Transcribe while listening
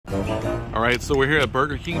All right, so we're here at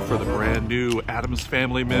Burger King for the brand new Addams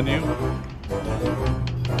Family menu. All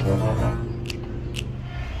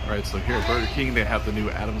right, so here at Burger King, they have the new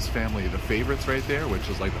Addams Family, the favorites right there, which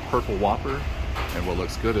is like the purple Whopper. And what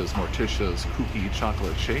looks good is Morticia's cookie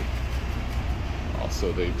chocolate shake.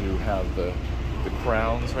 Also, they do have the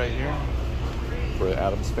crowns right here for the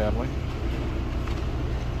Addams Family.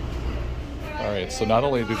 All right, so not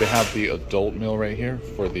only do they have the adult meal right here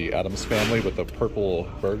for the Addams Family with the purple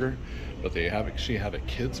burger, but they actually have a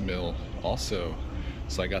kids meal also.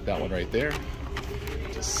 So I got that one right there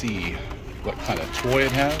to see what kind of toy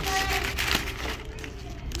it has.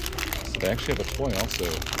 So they actually have a toy also.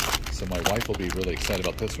 So my wife will be really excited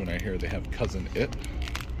about this one right here. They have Cousin It.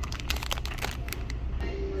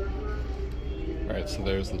 All right, so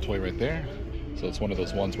there's the toy right there. So it's one of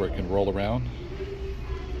those ones where it can roll around.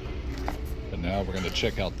 But now we're going to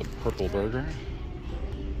check out the purple burger.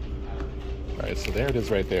 All right, so there it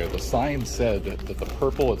is right there. The sign said that the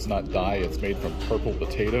purple, it's not dye, it's made from purple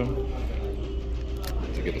potato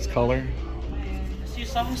to get its color.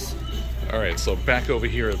 All right, so back over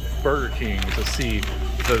here at Burger King to see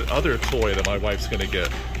the other toy that my wife's going to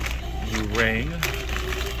get. You rang.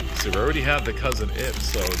 So we already have the Cousin It,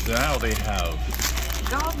 so now they have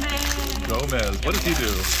Gomez. What does he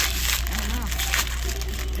do?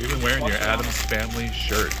 You've been wearing your Addams Family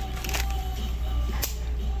shirt.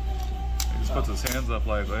 He just puts his hands up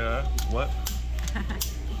like, yeah, what?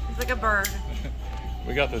 He's like a bird.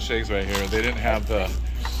 We got the shakes right here. They didn't have the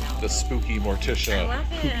spooky Morticia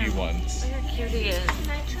kooky ones. Look how cute he is.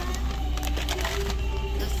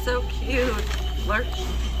 He's so cute. Lurch.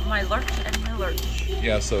 My lurch and my lurch.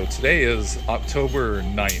 Yeah, so today is October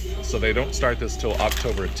 9th. So they don't start this till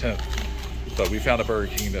October 10th. But we found a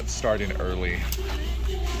Burger King that's starting early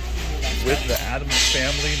with the Addams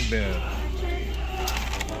Family meal.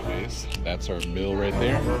 Anyways, that's our meal right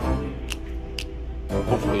there.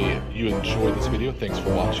 Hopefully you enjoyed this video. Thanks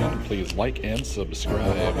for watching. Please like and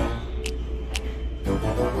subscribe.